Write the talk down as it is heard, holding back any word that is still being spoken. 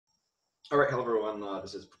All right, hello everyone,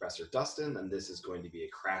 this is Professor Dustin, and this is going to be a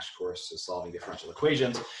crash course to solving differential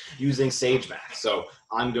equations using Sage Math. So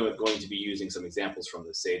I'm going to be using some examples from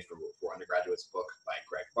the Sage for Undergraduates book by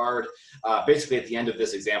Greg Bard. Basically, at the end of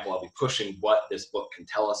this example, I'll be pushing what this book can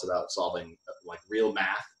tell us about solving like real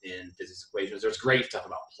math in physics equations. There's great stuff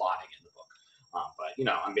about plotting in the book, but you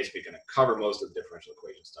know, I'm basically going to cover most of the differential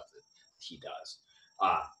equation stuff that he does.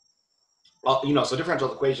 Well, you know, so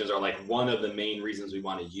differential equations are like one of the main reasons we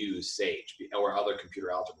want to use Sage or other computer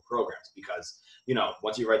algebra programs, because, you know,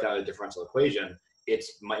 once you write down a differential equation, it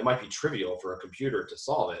might be trivial for a computer to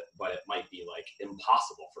solve it, but it might be like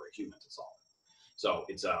impossible for a human to solve it. So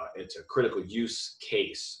it's a critical use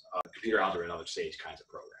case of computer algebra and other Sage kinds of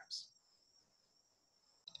programs.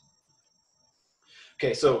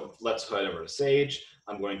 Okay, so let's head over to Sage.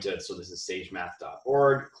 So this is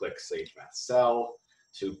sagemath.org, click Sage Math cell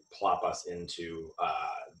to plop us into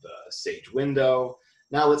the Sage window.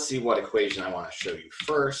 Now let's see what equation I want to show you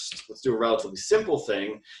first. Let's do a relatively simple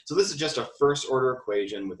thing. So this is just a first order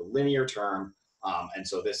equation with a linear term. And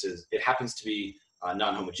so it happens to be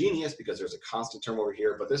non-homogeneous because there's a constant term over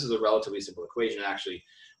here, but this is a relatively simple equation. Actually,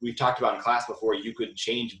 we've talked about in class before, you could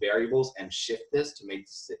change variables and shift this to make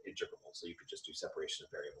this integrable. So you could just do separation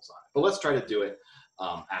of variables on it. But let's try to do it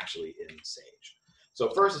actually in Sage. So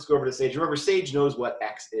first, let's go over to Sage. Remember, Sage knows what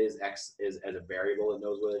x is. X is as a variable. It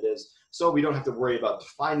knows what it is. So we don't have to worry about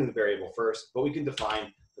defining the variable first, but we can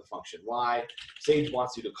define the function y. Sage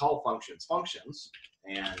wants you to call functions functions,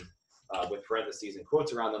 and with parentheses and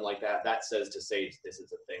quotes around them like that, that says to Sage this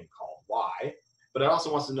is a thing called y. But it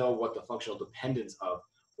also wants to know what the functional dependence of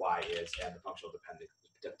y is, and the functional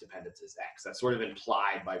dependence is x. That's sort of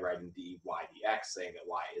implied by writing dy dx, saying that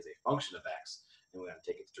y is a function of x, and we're going to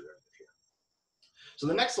take its derivative here. So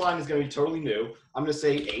the next line is going to be totally new. I'm going to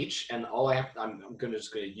say h, and I'm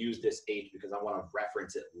just going to use this h because I want to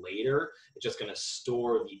reference it later. It's just going to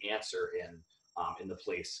store the answer in the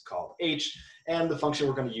place called h, and the function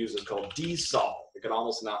we're going to use is called dsolve. It could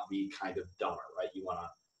almost not be kind of dumber, right? You want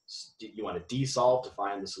to dsolve to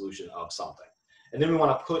find the solution of something, and then we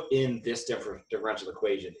want to put in this differential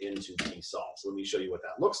equation into dsolve. So let me show you what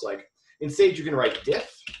that looks like. In Sage, you can write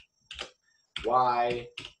diff y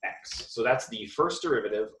x. So that's the first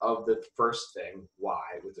derivative of the first thing, y,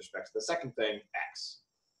 with respect to the second thing, x.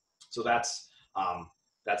 So that's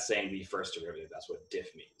saying the first derivative. That's what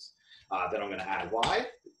diff means. Then I'm going to add y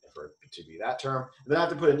for it to be that term. And then I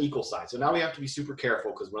have to put an equal sign. So now we have to be super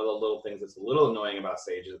careful, because one of the little things that's a little annoying about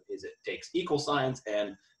Sage is it takes equal signs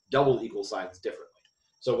and double equal signs differently.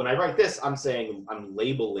 So when I write this, I'm saying I'm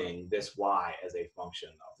labeling this y as a function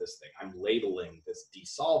of this thing. I'm labeling this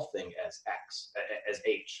dsolve thing as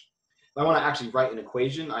h. If I want to actually write an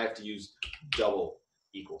equation, I have to use double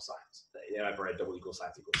equal signs. And I've written double equal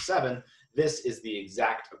signs equals 7. This is the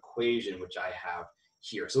exact equation which I have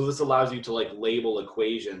here. So this allows you to like label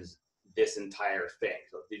equations this entire thing.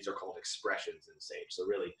 So these are called expressions in Sage. So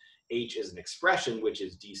really, h is an expression, which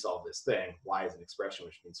is dsolve this thing. Y is an expression,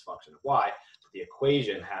 which means function of y. But the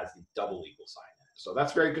equation has the double equal sign in it. So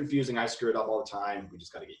that's very confusing. I screw it up all the time. We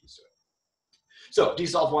just got to get used to it. So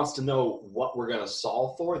dsolve wants to know what we're going to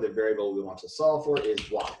solve for. The variable we want to solve for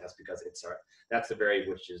is y. That's because that's the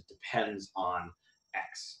variable which depends on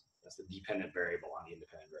x. That's the dependent variable on the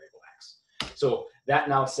independent variable x. So that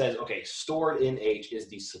now says, okay, stored in h is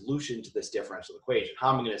the solution to this differential equation. How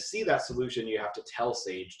am I going to see that solution? You have to tell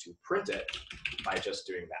Sage to print it by just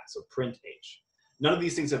doing that. So print h. None of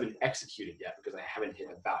these things have been executed yet because I haven't hit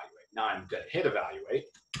evaluate. Now I'm going to hit evaluate.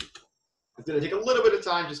 It's going to take a little bit of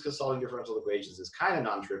time just because solving differential equations is kind of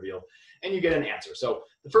non-trivial, and you get an answer. So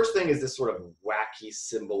the first thing is this sort of wacky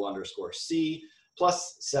symbol underscore c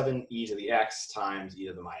plus 7e to the x times e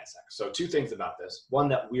to the minus x. So two things about this. One,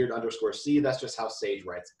 that weird underscore c, that's just how Sage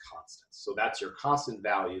writes constants. So that's your constant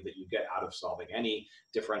value that you get out of solving any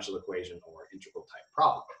differential equation or integral type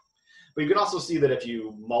problem. But you can also see that if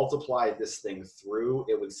you multiply this thing through,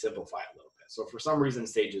 it would simplify a little bit. So for some reason,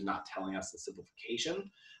 Sage is not telling us the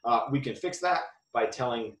simplification. We can fix that by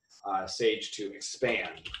telling Sage to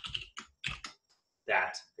expand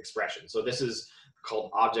that expression. So this is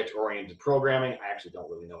called object-oriented programming. I actually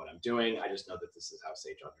don't really know what I'm doing. I just know that this is how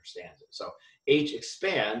Sage understands it. So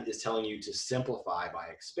h-expand is telling you to simplify by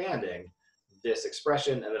expanding this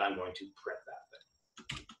expression, and then I'm going to print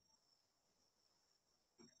that thing.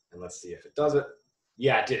 And let's see if it does it.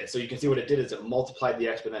 Yeah, it did it. So you can see what it did is it multiplied the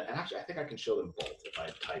exponent. And actually, I think I can show them both if I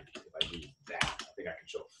do that. I think I can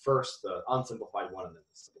show first the unsimplified one and then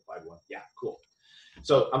the simplified one. Yeah, cool.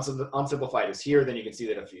 So unsimplified is here. Then you can see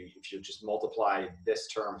that if you just multiply this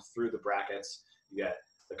term through the brackets, you get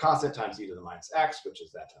the constant times e to the minus x, which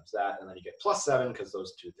is that times that, and then you get plus 7 because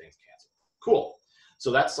those two things cancel. Cool.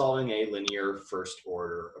 So that's solving a linear first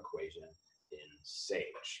order equation in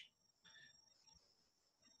Sage.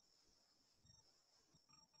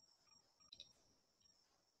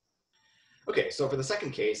 Okay, so for the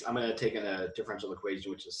second case, I'm going to take in a differential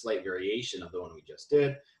equation, which is a slight variation of the one we just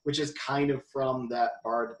did, which is kind of from that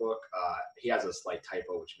Bard book. He has a slight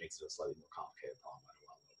typo, which makes it a slightly more complicated problem. I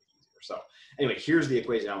want a little bit easier. So anyway, here's the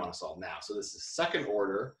equation I want to solve now. So this is second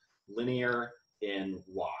order linear in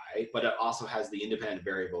y, but it also has the independent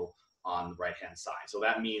variable on the right-hand side. So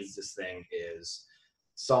that means this thing is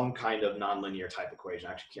some kind of nonlinear type equation.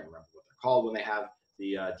 I actually can't remember what they're called when they have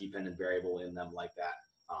the dependent variable in them like that.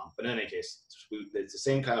 But in any case, it's the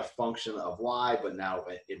same kind of function of y, but now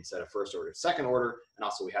instead of first order, it's second order, and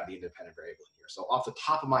also we have the independent variable in here. So off the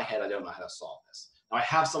top of my head, I don't know how to solve this. Now I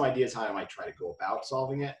have some ideas how I might try to go about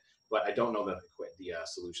solving it, but I don't know the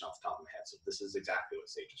solution off the top of my head. So this is exactly what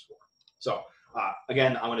Sage is for. So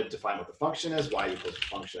again, I'm going to define what the function is. Y equals the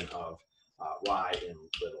function of y in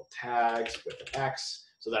little tags with an x.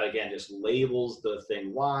 So that again just labels the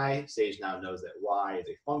thing y. Sage now knows that y is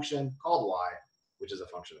a function called y, which is a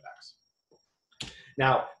function of x.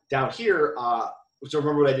 Now, down here, so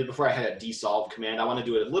remember what I did before? I had a desolve command. I want to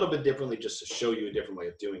do it a little bit differently just to show you a different way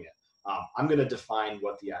of doing it. I'm going to define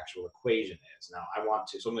what the actual equation is. Now, I want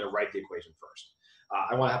to, so I'm going to write the equation first.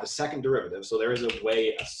 I want to have a second derivative. So there is a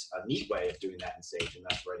way, a neat way of doing that in Sage, and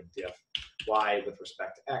that's writing diff y with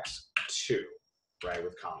respect to x 2, right,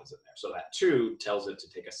 with commas in there. So that 2 tells it to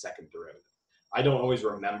take a second derivative. I don't always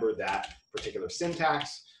remember that particular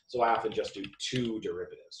syntax, so I often just do 2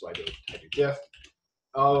 derivatives. So I do diff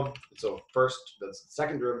of, so first, that's the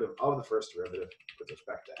second derivative of the first derivative with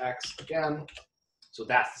respect to x again. So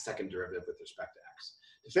that's the second derivative with respect to x.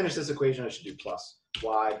 To finish this equation, I should do plus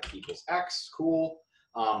y equals x. Cool.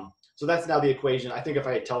 So that's now the equation. I think if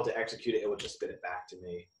I tell it to execute it, it would just spit it back to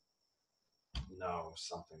me. No,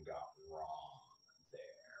 something got wrong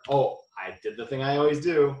there. Oh, I did the thing I always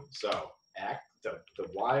do. So the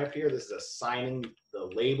y up here, this is assigning the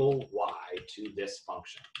label y to this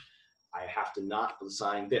function. I have to not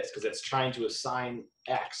assign this because it's trying to assign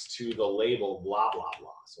x to the label blah, blah,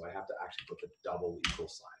 blah. So I have to actually put the double equal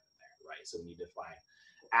sign in there, right? So when you define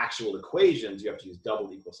actual equations, you have to use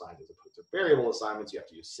double equal signs as opposed to variable assignments, you have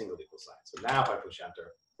to use single equal signs. So now if I push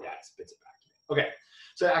enter, yeah, it spits it back to me. Okay,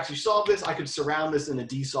 so to actually solve this, I could surround this in a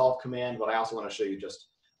desolve command, but I also want to show you just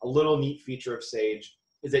a little neat feature of Sage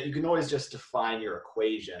is that you can always just define your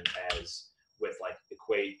equation as with like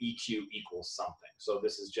equate EQ equals something. So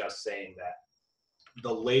this is just saying that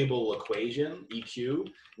the label equation, EQ,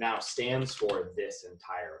 now stands for this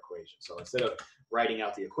entire equation. So instead of writing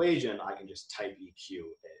out the equation, I can just type EQ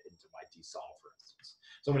into my desolve, for instance.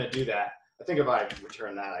 So I'm going to do that. I think if I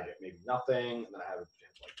return that, I get maybe nothing. And then I have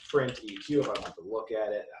like print EQ if I want to look at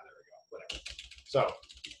it. There we go, whatever. So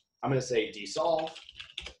I'm going to say desolve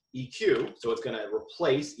EQ. So it's going to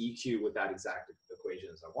replace EQ with that exact equation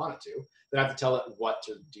as I want it to. Then I have to tell it what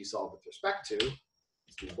to desolve with respect to.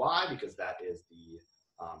 Let's do y because that is the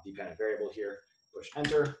dependent variable here. Push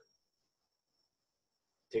enter.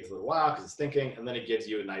 Takes a little while because it's thinking, and then it gives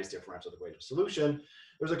you a nice differential equation solution.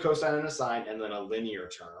 There's a cosine and a sine, and then a linear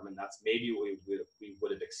term, and that's maybe what we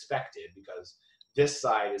would have expected because this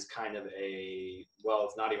side is kind of a, well,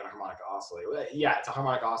 it's not even a harmonic oscillator. Yeah, it's a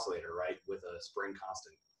harmonic oscillator, right, with a spring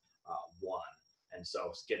constant 1. And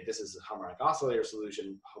so this is a harmonic oscillator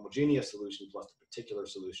solution, homogeneous solution plus the particular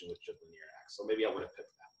solution with just linear x. So maybe I would have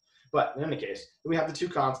picked that. But in any case, we have the two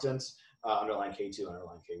constants, underline k2,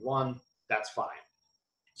 underline k1. That's fine.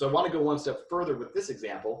 So I want to go one step further with this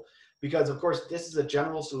example because, of course, this is a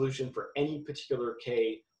general solution for any particular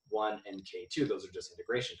k1 and k2. Those are just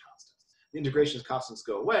integration constants. The integration constants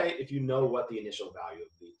go away if you know what the initial value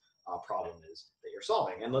of the problem is that you're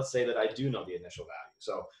solving. And let's say that I do know the initial value.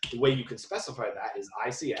 So the way you can specify that is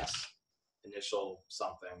ICS, initial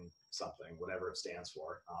something, something, whatever it stands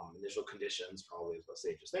for. Initial conditions probably is what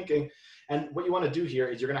Sage is thinking. And what you want to do here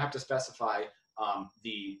is you're going to have to specify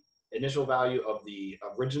the initial value of the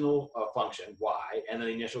original function, y, and then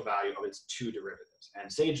the initial value of its 2 derivatives. And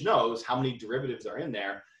Sage knows how many derivatives are in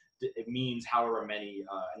there. It means however many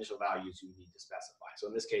initial values you need to specify. So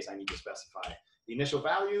in this case, I need to specify the initial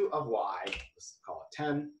value of y, let's call it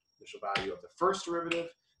 10, initial value of the first derivative,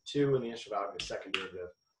 2, and the initial value of the second derivative,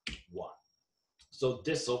 1. So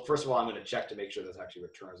first of all, I'm going to check to make sure this actually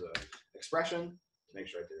returns an expression, to make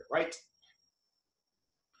sure I did it right.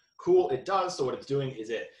 Cool, it does. So what it's doing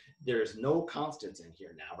is there's no constants in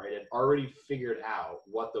here now, right? It already figured out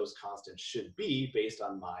what those constants should be based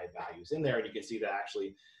on my values in there. And you can see that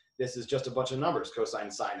actually this is just a bunch of numbers, cosine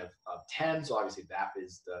and sine of 10. So obviously that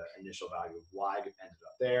is the initial value of y ended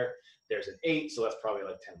up there. there's an 8, so that's probably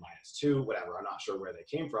like 10 minus 2, whatever. I'm not sure where they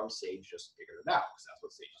came from. Sage just figured it out because that's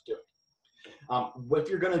what Sage is doing. If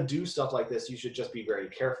you're going to do stuff like this, you should just be very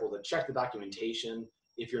careful to check the documentation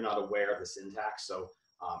if you're not aware of the syntax. So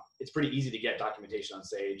it's pretty easy to get documentation on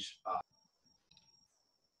Sage.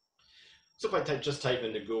 So if I just type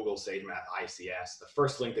into Google Sage Math ICS, the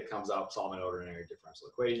first link that comes up, solving ordinary differential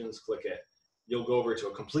equations, click it. You'll go over to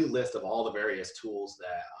a complete list of all the various tools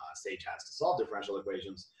that Sage has to solve differential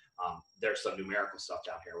equations. There's some numerical stuff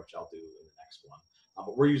down here, which I'll do in the next one.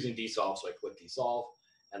 But we're using dsolve, so I click dsolve,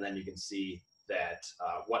 and then you can see that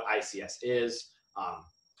what ICS is.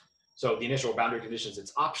 So the initial boundary conditions,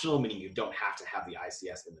 it's optional, meaning you don't have to have the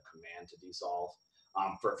ICS in the command to dsolve.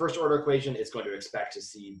 For a first order equation, it's going to expect to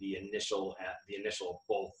see the initial,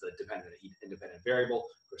 both the dependent and independent variable.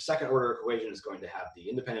 For a second order equation, it's going to have the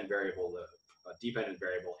independent variable, the dependent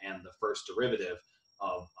variable, and the first derivative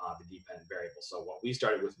of the dependent variable. So what we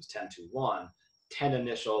started with was 10 to 1, 10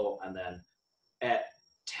 initial, and then at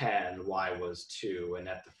 10, y was 2, and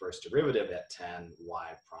at the first derivative at 10, y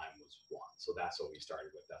prime was 1. So that's what we started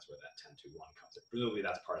with. That's where that 10 to 1 comes in. Presumably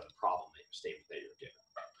that's part of the problem that your statement that you're given.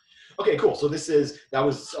 Okay, cool. So that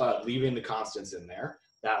was leaving the constants in there.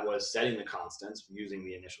 That was setting the constants using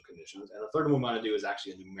the initial conditions. And the third one we want to do is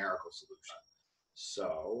actually a numerical solution.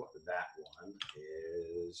 So that one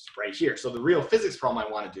is right here. So the real physics problem I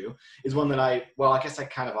want to do is one that I guess I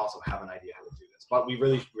kind of also have an idea how to do this, but we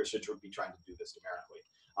should be trying to do this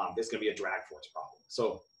numerically. This is going to be a drag force problem.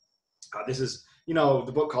 So this is,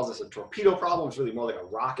 the book calls this a torpedo problem. It's really more like a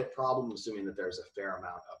rocket problem, assuming that there's a fair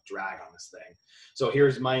amount of drag on this thing. So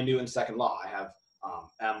here's my Newton's second law. I have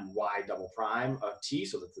my double prime of t,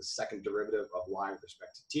 so that's the second derivative of y with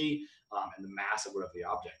respect to t, and the mass of whatever the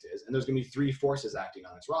object is. And there's going to be three forces acting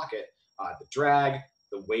on this rocket: the drag,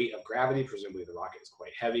 the weight of gravity, presumably the rocket is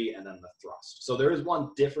quite heavy, and then the thrust. So there is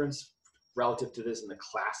one difference relative to this in the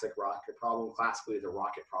classic rocket problem. Classically, the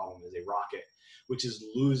rocket problem is a rocket which is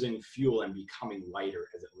losing fuel and becoming lighter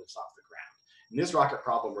as it lifts off the ground. In this rocket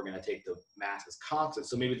problem, we're going to take the mass as constant.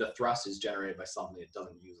 So maybe the thrust is generated by something that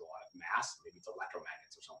doesn't use a lot of mass. Maybe it's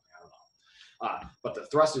electromagnets or something. I don't know. But the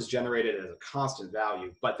thrust is generated as a constant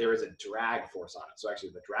value, but there is a drag force on it. So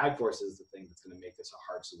actually the drag force is the thing that's going to make this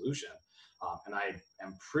a hard solution. And I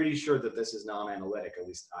am pretty sure that this is non-analytic. At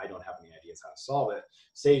least I don't have any ideas how to solve it.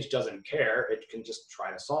 Sage doesn't care. It can just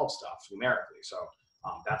try to solve stuff numerically. So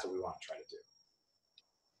that's what we want to try to do.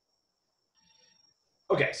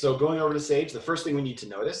 Okay, so going over to Sage, the first thing we need to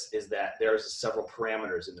notice is that there's several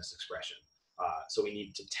parameters in this expression. So we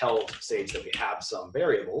need to tell Sage that we have some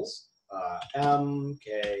variables, m,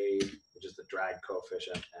 k, which is the drag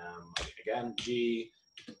coefficient, m, again, g,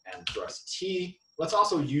 and thrust t. Let's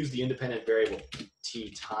also use the independent variable t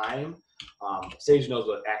time. Sage knows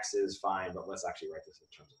what x is, fine, but let's actually write this in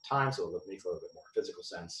terms of time, so it makes a little bit more physical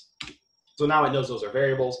sense. So now it knows those are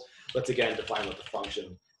variables. Let's again define what the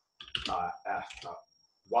function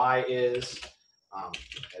y is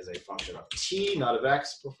as a function of t, not of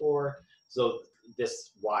x before. So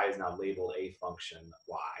this y is now labeled a function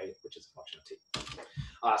y, which is a function of t.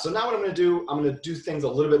 So now what I'm going to do things a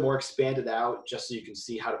little bit more expanded out, just so you can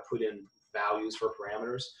see how to put in values for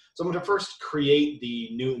parameters. So I'm going to first create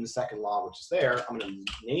the Newton's second law, which is there. I'm going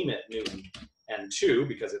to name it Newton n2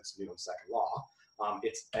 because it's Newton's second law.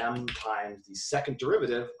 It's m times the second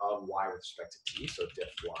derivative of y with respect to t, so diff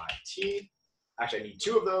y t. Actually, I need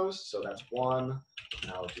two of those, so that's one.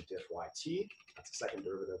 Now let's do diff y t. That's the second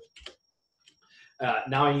derivative.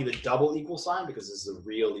 Now I need a double equal sign because this is a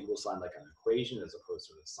real equal sign like an equation as opposed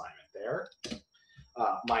to an assignment there.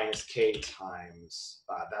 Minus k times,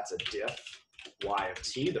 that's a diff y of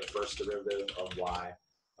t, the first derivative of y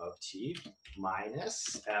of t,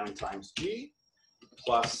 minus m times g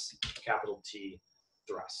plus capital T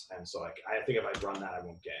thrust. And so I think if I run that, I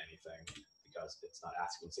won't get anything because it's not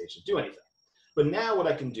asking Sage to do anything. But now what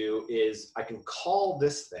I can do is I can call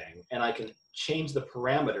this thing and I can change the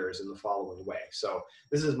parameters in the following way. So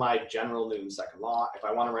this is my general Newton's second law. If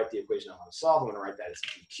I want to write the equation I want to solve, I'm going to write that as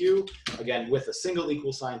EQ, again, with a single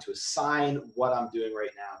equal sign to assign what I'm doing right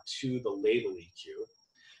now to the label EQ.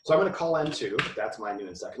 So I'm going to call N2, that's my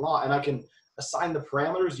Newton's second law, and I can assign the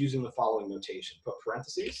parameters using the following notation. Put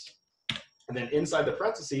parentheses, and then inside the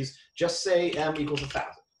parentheses, just say m equals 1,000.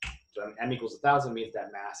 So m equals 1,000 means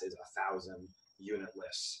that mass is 1,000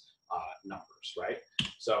 unitless numbers, right?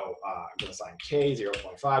 So I'm going to assign k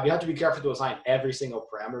 0.5. You have to be careful to assign every single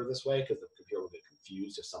parameter this way because the computer will get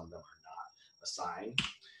confused if some of them are not assigned.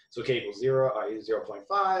 So k equals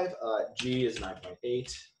 0.5, g is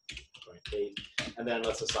 9.8, and then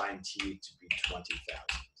let's assign t to be 20,000.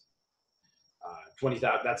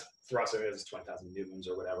 20,000, that's for us, it's 20,000 newtons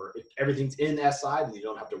or whatever. If everything's in SI, then you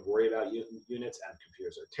don't have to worry about units, and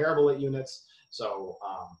computers are terrible at units. So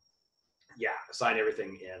yeah, assign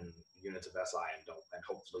everything in units of SI and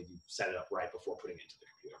hopefully you set it up right before putting it into the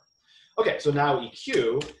computer. Okay, so now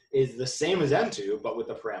EQ is the same as N2, but with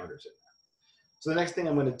the parameters in there. So the next thing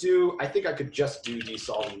I'm going to do, I think I could just do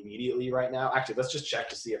desolve immediately right now. Actually, let's just check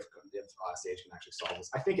to see if Sage can actually solve this.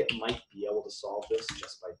 I think it might be able to solve this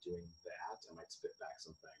just by doing that. I might spit back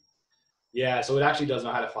something. Yeah, so it actually does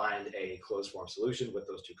know how to find a closed form solution with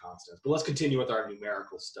those two constants. But let's continue with our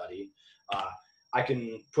numerical study. I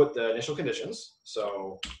can put the initial conditions.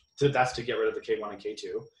 So that's to get rid of the K1 and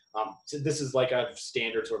K2. So this is like a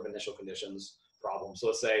standard sort of initial conditions problem. So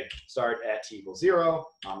let's say start at t equals 0.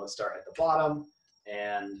 Let's start at the bottom,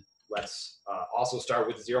 and let's also start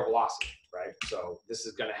with 0 velocity, right? So this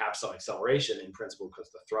is going to have some acceleration in principle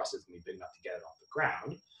because the thrust is going to be big enough to get it off the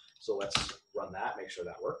ground. So let's run that, make sure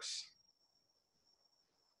that works.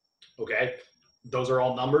 Okay, those are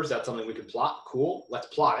all numbers. That's something we could plot. Cool, let's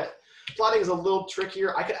plot it. Plotting is a little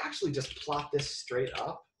trickier. I could actually just plot this straight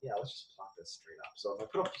up. Yeah, let's just plot this straight up. So if I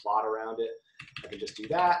put a plot around it, I can just do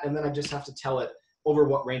that. And then I just have to tell it over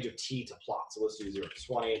what range of t to plot. So let's do 0 to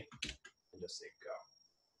 20 and just say go.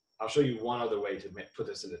 I'll show you one other way to put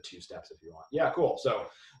this into 2 steps if you want. Yeah, cool. So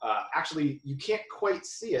actually, you can't quite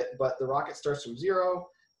see it, but the rocket starts from 0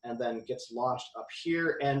 and then gets launched up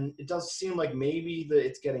here. And it does seem like maybe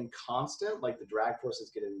it's getting constant, like the drag force is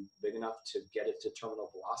getting big enough to get it to terminal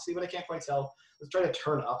velocity, but I can't quite tell. Let's try to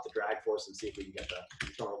turn up the drag force and see if we can get the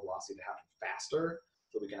terminal velocity to happen faster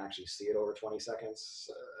so we can actually see it over 20 seconds.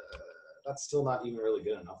 That's still not even really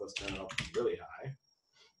good enough. Let's turn it up really high.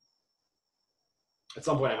 At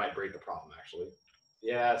some point I might break the problem actually.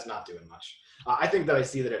 Yeah, it's not doing much. I think that I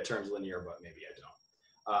see that it turns linear, but maybe I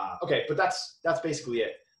don't. Okay, but that's basically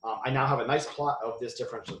it. I now have a nice plot of this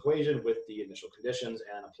differential equation with the initial conditions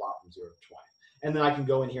and a plot from 0 to 20. And then I can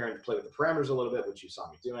go in here and play with the parameters a little bit, which you saw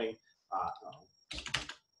me doing.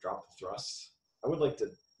 Drop the thrust. I would like to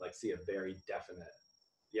see a very definite,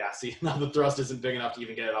 yeah, see now the thrust isn't big enough to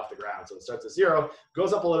even get it off the ground. So it starts at 0,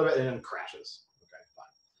 goes up a little bit, and then crashes. Okay,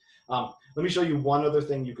 fine. Let me show you one other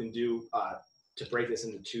thing you can do to break this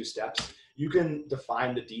into 2 steps. You can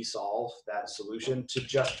define the desolve, that solution, to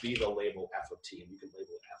just be the label f of t, and you can label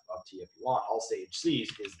it f of t if you want. All Sage sees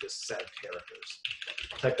is this set of characters.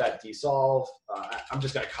 Type that desolve. I'm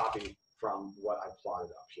just going to copy from what I plotted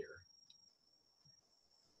up here.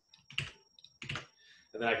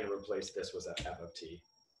 And then I can replace this with f of t.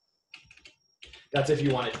 That's if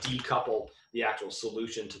you want to decouple the actual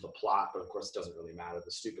solution to the plot, but of course it doesn't really matter.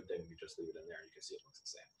 The stupid thing, we just leave it in there and you can see it looks the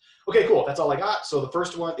same. Okay, cool, that's all I got. So the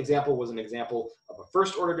first example was an example of a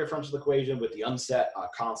first order differential equation with the unset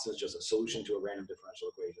constants, just a solution to a random differential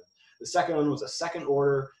equation. The second one was a second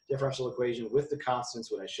order differential equation with the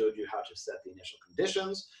constants when I showed you how to set the initial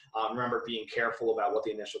conditions. Remember being careful about what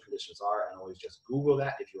the initial conditions are and always just Google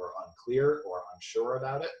that if you are unclear or unsure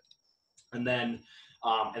about it. And then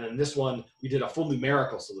this one, we did a full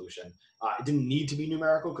numerical solution. It didn't need to be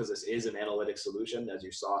numerical because this is an analytic solution, as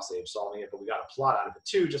you saw Sage solving it, but we got a plot out of it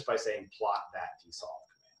too, just by saying plot that desolve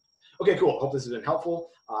command. Okay, cool. Hope this has been helpful.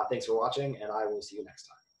 Thanks for watching, and I will see you next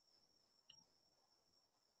time.